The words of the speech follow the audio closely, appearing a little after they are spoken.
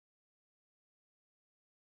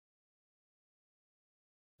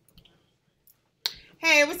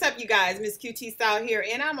Hey, what's up, you guys? Msqtstyle here,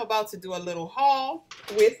 and I'm about to do a little haul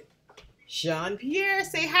with Jean-Pierre.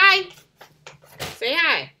 Say hi. Say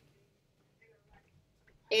hi.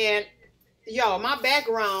 And y'all, my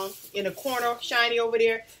background in the corner, shiny over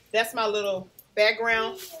there, that's my little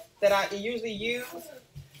background that I usually use,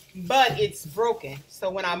 but it's broken. So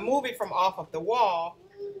when I move it from off of the wall,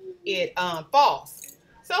 it falls.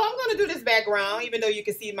 So I'm going to do this background, even though you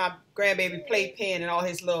can see my grandbaby playpen and all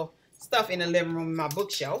his little stuff in the living room in my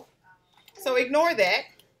bookshelf. So ignore that.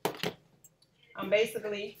 I'm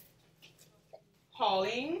basically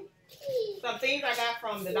hauling some things I got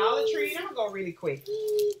from the Dollar Tree. I'm going to go really quick.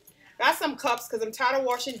 Got some cups because I'm tired of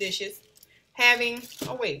washing dishes.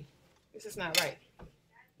 Oh wait, this is not right.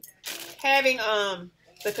 Having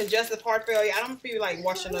the congestive heart failure, I don't feel like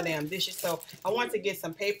washing no damn dishes. So I want to get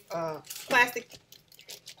some paper, plastic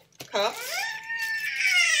cups.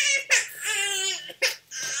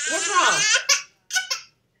 What's wrong?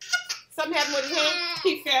 Something happened with his hand?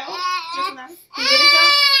 He fell just now. He hit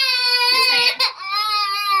himself? His hand?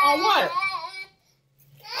 On what?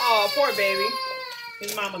 Oh, poor baby.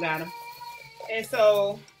 His mama got him. And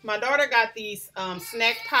so my daughter got these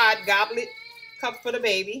snack pod goblet cups for the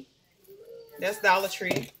baby. That's Dollar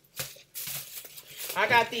Tree. I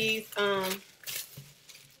got these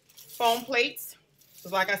foam plates.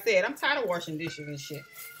 Because like I said, I'm tired of washing dishes and shit.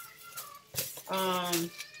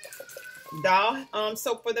 Doll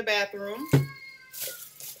soap for the bathroom.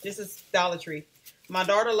 This is Dollar Tree. My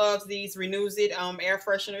daughter loves these, renews it, air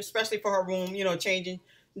freshener, especially for her room, you know, changing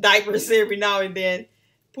diapers every now and then.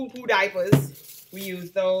 Poo-poo diapers. We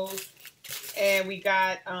use those. And we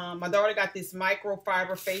got, my daughter got this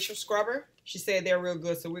microfiber facial scrubber. She said they're real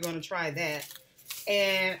good, so we're going to try that.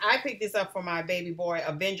 And I picked this up for my baby boy,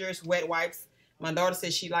 Avengers wet wipes. My daughter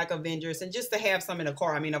says she likes Avengers, and just to have some in the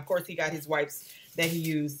car. I mean, of course, he got his wipes that he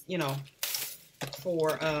used, you know,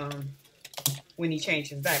 for when he changed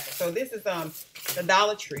his diaper. So this is the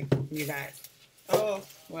Dollar Tree, you guys. Oh,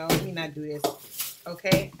 well, let me not do this.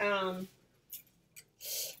 Okay. Ouch,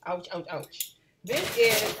 ouch, ouch. This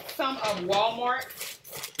is some of Walmart.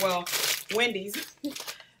 Well, Wendy's.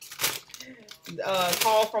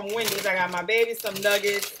 Haul from Wendy's. I got my baby some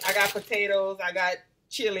nuggets. I got potatoes. I got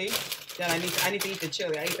chili. Then I need to eat the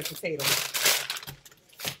chili. I eat the potatoes.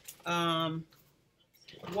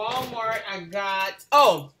 Walmart, I got,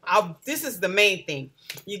 this is the main thing.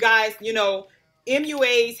 You guys, you know,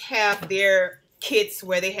 MUAs have their kits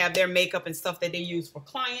where they have their makeup and stuff that they use for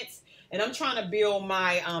clients. And I'm trying to build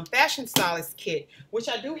my fashion stylist kit, which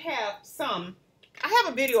I do have some. I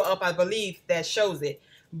have a video up, I believe, that shows it.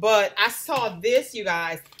 But I saw this, you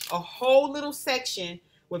guys, a whole little section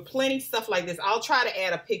with plenty of stuff like this. I'll try to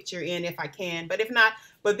add a picture in if I can, but if not,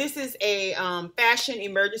 but this is a fashion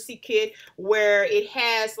emergency kit where it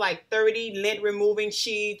has like 30 lint removing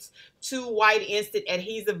sheets, 2 white instant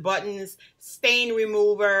adhesive buttons, stain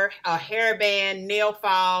remover, a hairband, nail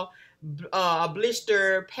file, a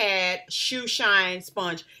blister pad, shoe shine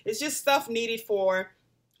sponge. It's just stuff needed for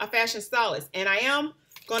a fashion stylist. And I am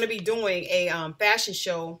going to be doing a fashion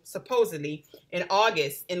show supposedly in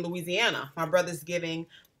August in Louisiana. My brother's giving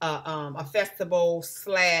a festival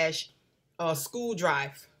slash school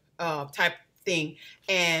drive type thing,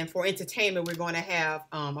 and for entertainment we're going to have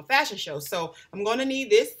a fashion show. So I'm going to need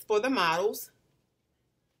this for the models.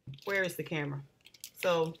 Where is the camera?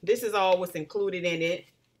 So this is all what's included in it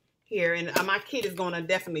here, and my kit is going to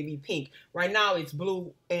definitely be pink. Right now it's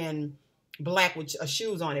blue and black with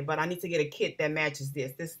shoes on it, but I need to get a kit that matches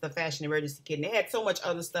this. This is the fashion emergency kit, and it had so much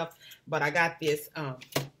other stuff, but I got this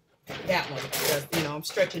that one because, you know, I'm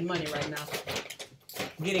stretching money right now,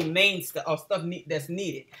 getting main stuff or stuff that's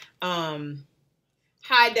needed.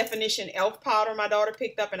 High definition elf powder my daughter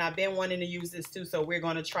picked up, and I've been wanting to use this too, so we're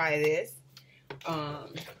going to try this. I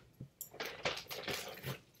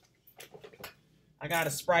got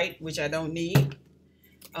a Sprite, which I don't need.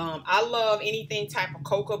 I love anything type of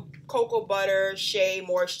cocoa butter, shea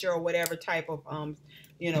moisture, or whatever type of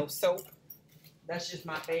you know, soap. That's just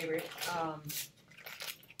my favorite.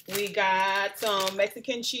 We got some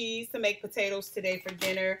Mexican cheese to make potatoes today for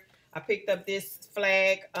dinner. I picked up this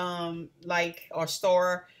flag, or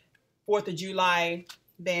star 4th of July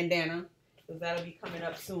bandana, because that'll be coming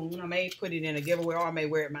up soon. I may put it in a giveaway, or I may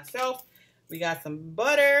wear it myself. We got some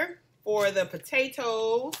butter for the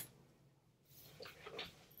potatoes.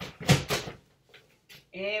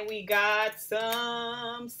 And we got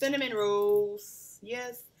some cinnamon rolls.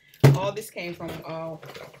 Yes, all this came from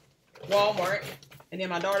Walmart. And then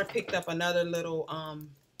my daughter picked up another little, what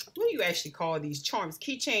do you actually call these charms?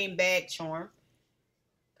 Keychain bag charm.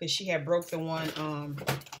 Because she had broke the one.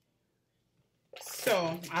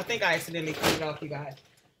 So I think I accidentally cut it off, you guys.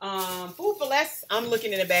 Food for less. I'm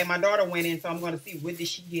looking in the bag. My daughter went in, so I'm going to see what did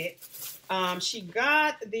she get. She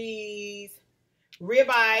got these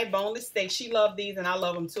ribeye boneless steaks. She loved these, and I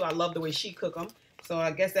love them too. I love the way she cook them. So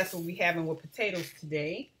I guess that's what we having with potatoes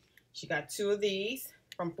today. She got 2 of these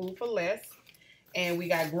from Food for Less. And we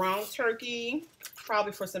got ground turkey,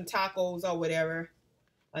 probably for some tacos or whatever,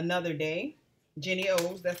 another day. Jenny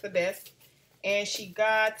O's, that's the best. And she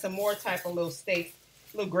got some more type of little steaks,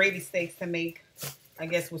 little gravy steaks to make, I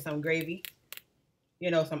guess with some gravy.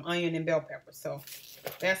 You know, some onion and bell pepper. So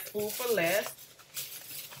that's Food for Less.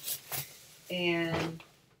 And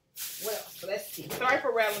well, let's see. Sorry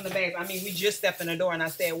for rattling the bags. I mean, we just stepped in the door and I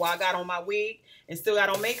said, well, I got on my wig and still got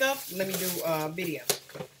on makeup. Let me do a video.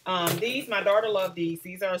 These, my daughter loved these.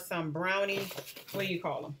 These are some brownie, what do you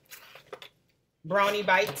call them? Brownie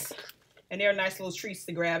bites. And they're nice little treats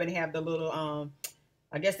to grab and have the little,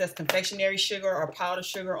 I guess that's confectionery sugar or powdered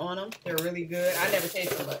sugar on them. They're really good. I never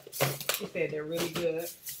tasted them, but she said they're really good.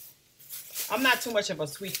 I'm not too much of a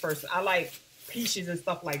sweet person. I like peaches and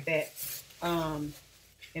stuff like that. And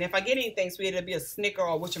if I get anything sweet, it'll be a Snicker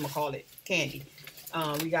or whatchamacallit candy.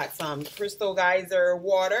 We got some Crystal Geyser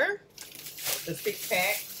water, the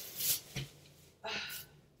 6-pack.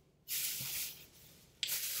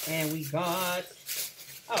 And we got,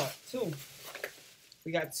 2.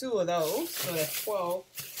 We got 2 of those, so that's 12.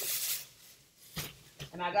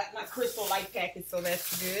 And I got my Crystal Light packet, so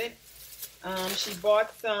that's good. She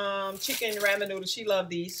bought some chicken ramen noodles. She loved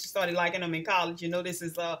these. She started liking them in college. You know, this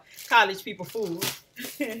is college people food.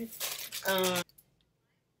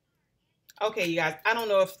 Okay, you guys, I don't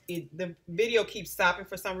know if the video keeps stopping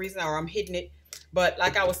for some reason or I'm hitting it. But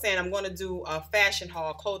like I was saying, I'm going to do a fashion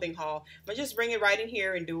haul, clothing haul. But just bring it right in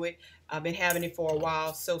here and do it. I've been having it for a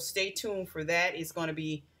while. So stay tuned for that. It's going to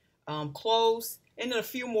be clothes and then a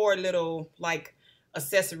few more little like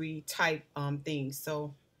accessory type things.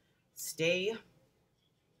 So stay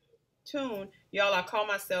tuned. Y'all, I call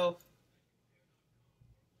myself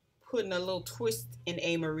putting a little twist in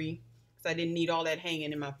A-Marie because I didn't need all that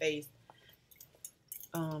hanging in my face.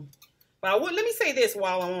 But let me say this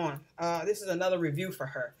while I'm on. This is another review for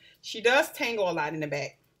her. She does tangle a lot in the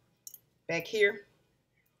back. Back here.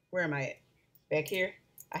 Where am I at? Back here.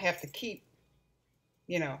 I have to keep,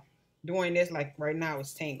 you know, doing this like right now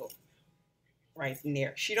it's tangled. Right in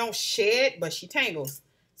there. She don't shed, but she tangles.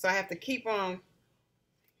 So I have to keep on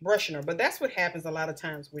brushing her. But that's what happens a lot of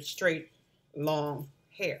times with straight, long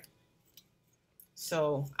hair.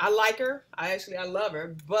 So I like her. I love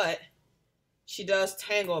her. But she does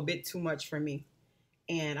tangle a bit too much for me.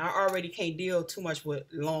 And I already can't deal too much with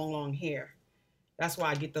long hair. That's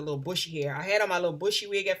why I get the little bushy hair. I had on my little bushy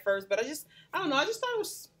wig at first, but I don't know. I just thought it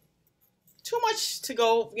was too much to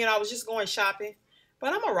go. You know, I was just going shopping.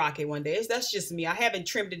 But I'm going to rock it one day. That's just me. I haven't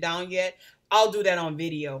trimmed it down yet. I'll do that on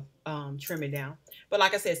video, trim it down. But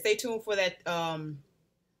like I said, stay tuned for that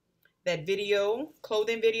that video,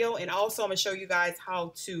 clothing video. And also I'm going to show you guys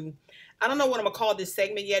how to, I don't know what I'm going to call this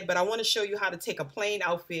segment yet, but I want to show you how to take a plain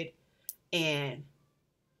outfit and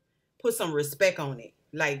put some respect on it.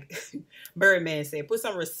 Like Birdman said, put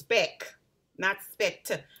some respect, not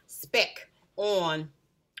spec on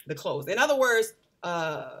the clothes. In other words,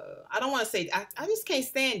 I don't want to say, I just can't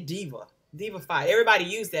stand diva-fied. Everybody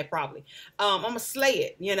used that probably. I'm going to slay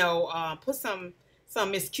it, you know, put some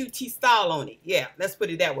Msqtstyle on it. Yeah, let's put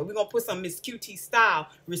it that way. We're going to put some Msqtstyle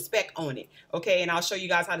respect on it. Okay, and I'll show you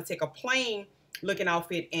guys how to take a plain looking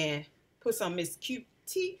outfit and put some Msqtstyle,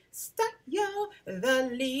 the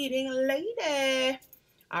leading lady.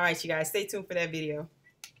 All right, you guys, stay tuned for that video.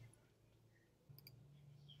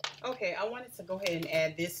 Okay, I wanted to go ahead and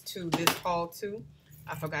add this to this haul too.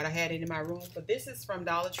 I forgot I had it in my room, but this is from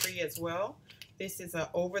Dollar Tree as well. This is an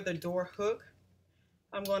over-the-door hook.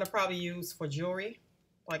 I'm going to probably use for jewelry,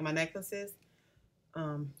 like my necklaces.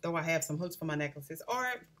 Though I have some hooks for my necklaces, or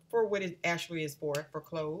for what it actually is for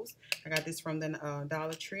clothes. I got this from the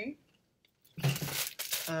Dollar Tree.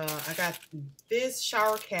 I got this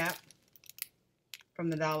shower cap from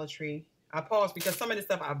the Dollar Tree. I paused because some of the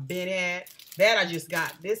stuff I've been had. That I just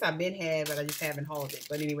got. This I've been had, but I just haven't hauled it.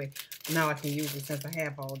 But anyway, now I can use it since I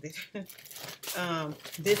have hauled it.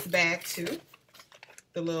 This bag too.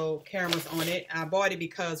 The little cameras on it. I bought it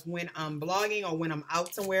because when I'm blogging or when I'm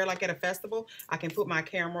out somewhere like at a festival, I can put my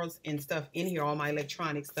cameras and stuff in here, all my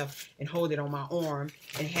electronic stuff, and hold it on my arm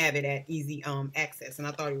and have it at easy access. And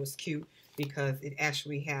I thought it was cute because it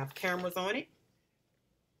actually have cameras on it.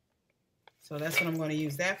 So that's what I'm going to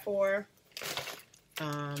use that for.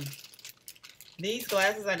 These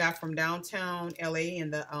glasses I got from downtown LA in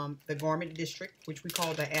the garment district, which we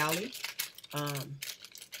call the alley.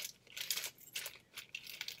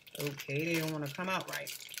 Okay, they don't want to come out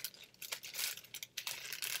right.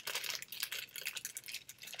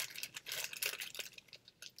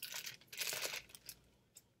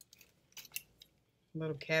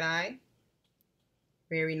 Little cat eye.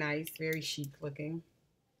 Very nice, very chic looking.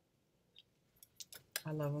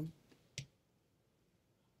 I love them.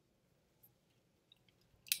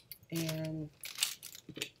 And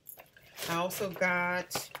I also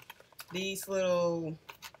got these little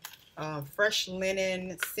fresh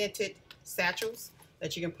linen scented satchels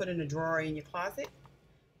that you can put in a drawer in your closet.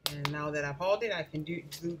 And now that I've hauled it, I can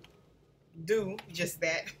do just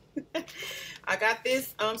that. I got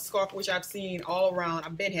this scarf, which I've seen all around.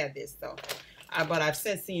 I've been had this though, but I've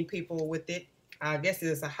since seen people with it. I guess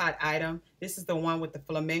it's a hot item. This is the one with the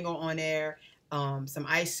flamingo on there, some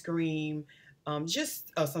ice cream,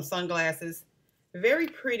 just some sunglasses. Very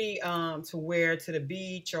pretty to wear to the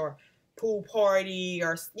beach or pool party,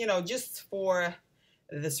 or just for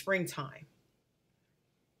the springtime.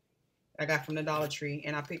 I got from the Dollar Tree,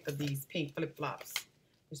 and I picked up these pink flip-flops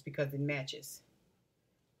just because it matches.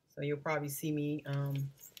 So you'll probably see me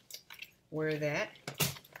wear that,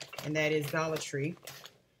 and that is Dollar Tree.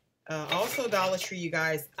 Also Dollar Tree, you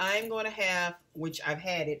guys, I'm going to have, which I've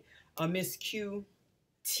had it, a Miss Q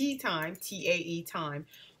Tea Time, TAE time,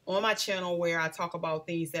 on my channel, where I talk about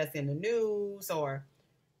things that's in the news or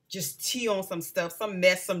just tea on some stuff, some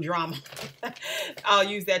mess, some drama. I'll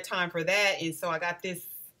use that time for that. And so I got this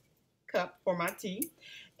cup for my tea,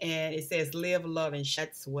 and it says live, love, and shop.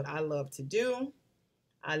 That's what I love to do.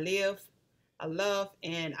 I live, I love,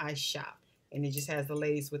 and I shop. And it just has the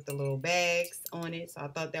ladies with the little bags on it. So I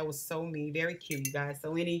thought that was so me. Very cute, you guys.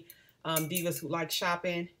 So any divas who like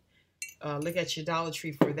shopping, look at your Dollar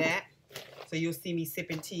Tree for that. So you'll see me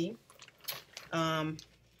sipping tea.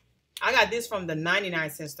 I got this from the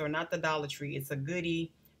 99-cent store, not the Dollar Tree. It's a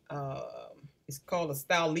goodie. It's called a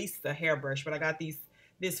Stylista hairbrush, but I got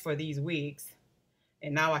this for these wigs.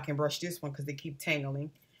 And now I can brush this one because they keep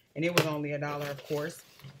tangling. And it was only $1, of course.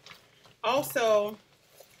 Also,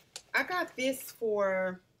 I got this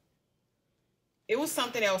for, it was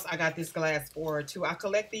something else I got this glass for too. I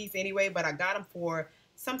collect these anyway, but I got them for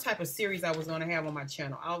some type of series I was going to have on my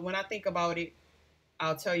channel. When I think about it,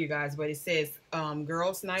 I'll tell you guys. But it says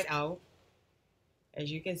Girls Night Out,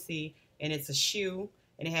 as you can see. And it's a shoe.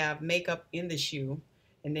 And they have makeup in the shoe.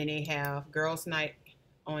 And then they have Girls Night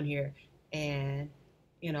on here. And,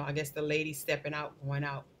 I guess the lady stepping out, going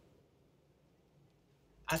out.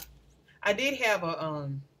 I did have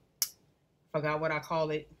a, forgot what I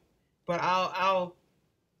call it. But I'll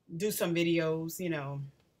do some videos,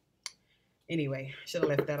 Anyway, should have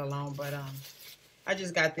left that alone. But I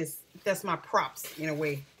just got this. That's my props in a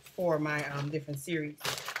way for my different series.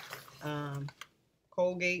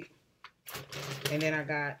 Colgate, and then I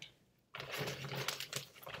got.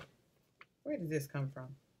 Where did this come from?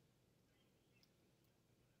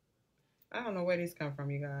 I don't know where this come from,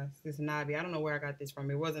 you guys. This knobby. I don't know where I got this from.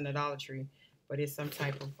 It wasn't a Dollar Tree, but it's some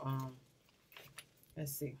type of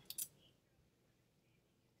let's see.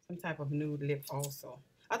 Some type of nude lip also.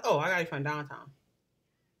 I got it from downtown.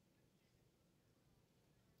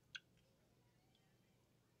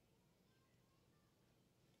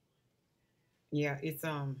 Yeah, it's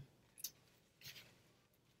the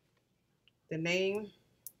name,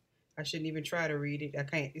 I shouldn't even try to read it. I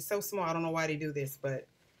can't. It's so small. I don't know why they do this, but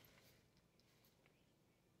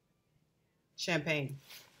Champagne.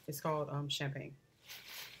 It's called Champagne.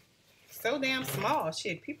 So damn small.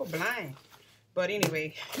 Shit, people blind. But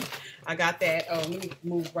anyway, I got that. Oh, let me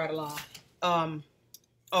move right along.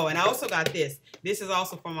 Oh, and I also got this. This is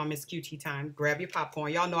also from my Miss Q Tea Time. Grab your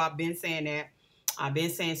popcorn. Y'all know I've been saying that. I've been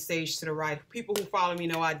saying stage to the right. People who follow me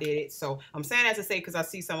know I did it. So I'm saying that to say because I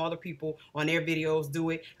see some other people on their videos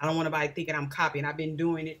do it. I don't want anybody thinking I'm copying. I've been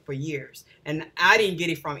doing it for years. And I didn't get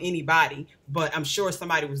it from anybody, but I'm sure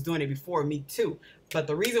somebody was doing it before me too. But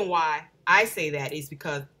the reason why I say that is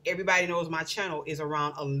because everybody knows my channel is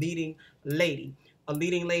around a leading lady. A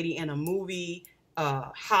leading lady in a movie,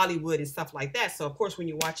 Hollywood and stuff like that. So of course when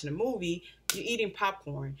you're watching a movie, you're eating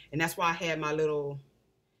popcorn. And that's why I had my little,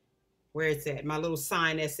 where it's at, my little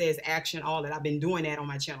sign that says action, all that. I've been doing that on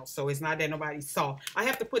my channel. So it's not that nobody saw. I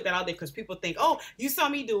have to put that out there because people think, oh, you saw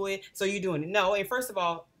me do it, so you're doing it. No, and first of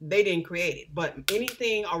all, they didn't create it. But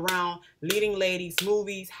anything around leading ladies,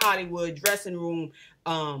 movies, Hollywood, dressing room,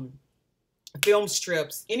 film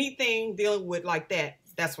strips, anything dealing with like that,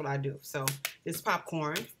 that's what I do. So this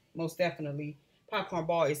popcorn, most definitely. Popcorn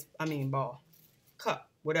ball is, ball, cup,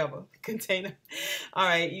 whatever, container. All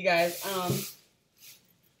right, you guys.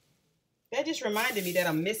 That just reminded me that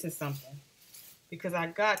I'm missing something because I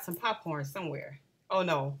got some popcorn somewhere. Oh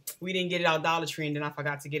no, we didn't get it out Dollar Tree, and then I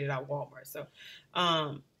forgot to get it out Walmart. So,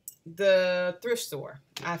 the thrift store,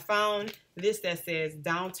 I found this that says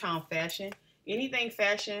downtown fashion. Anything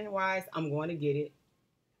fashion wise, I'm going to get it.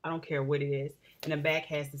 I don't care what it is. And the back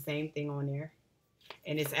has the same thing on there,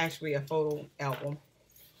 and it's actually a photo album.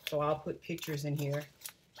 So I'll put pictures in here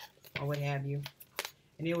or what have you.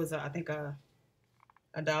 And it was I think a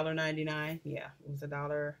 $1.99. Yeah, it was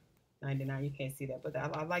 $1.99. You can't see that, but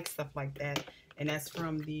I like stuff like that. And that's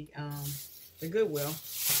from the Goodwill.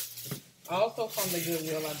 Also from the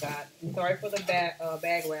Goodwill, I got. I'm sorry for the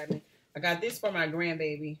bag grabbing. I got this for my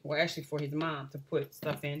grandbaby. Well, actually for his mom to put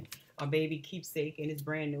stuff in. A baby keepsake, and it's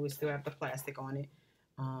brand new. It still have the plastic on it.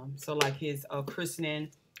 So like his christening,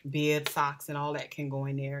 bib, socks, and all that can go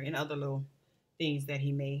in there, and other little things that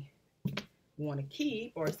he may want to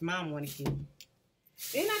keep or his mom want to keep.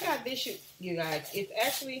 Then I got this, you guys. It's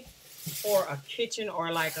actually for a kitchen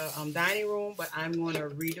or like a dining room, but I'm going to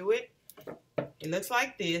redo it. It looks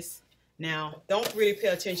like this. Now, don't really pay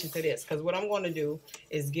attention to this, because what I'm going to do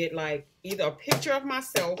is get like either a picture of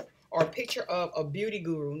myself or a picture of a beauty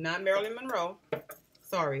guru, not Marilyn Monroe.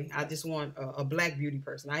 Sorry, I just want a black beauty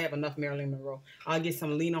person. I have enough Marilyn Monroe. I'll get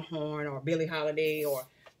some Lena Horne or Billie Holiday, or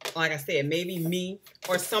like I said, maybe me,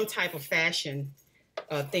 or some type of fashion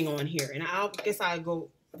thing on here. And I guess I'll go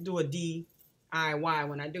do a DIY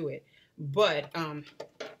when I do it. But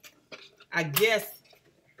I guess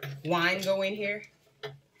wine go in here.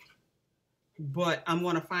 But I'm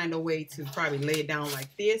going to find a way to probably lay it down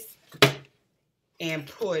like this and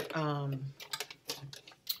put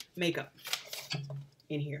makeup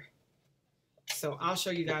in here. So I'll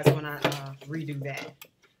show you guys when I redo that.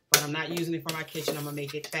 But I'm not using it for my kitchen. I'm going to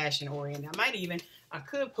make it fashion oriented. I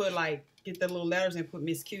could put like, get the little letters and put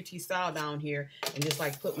Msqtstyle down here and just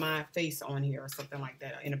like put my face on here or something like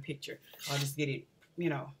that in a picture. I'll just get it,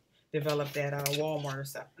 develop that Walmart or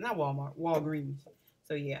something. Not Walmart, Walgreens.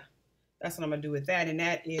 So yeah, that's what I'm going to do with that. And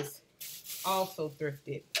that is also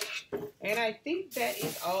thrifted. And I think that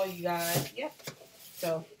is all, you guys. Yep.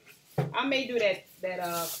 So I may do that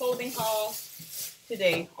clothing haul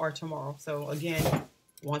today or tomorrow. So again,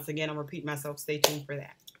 once again, I'm repeating myself. Stay tuned for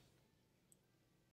that.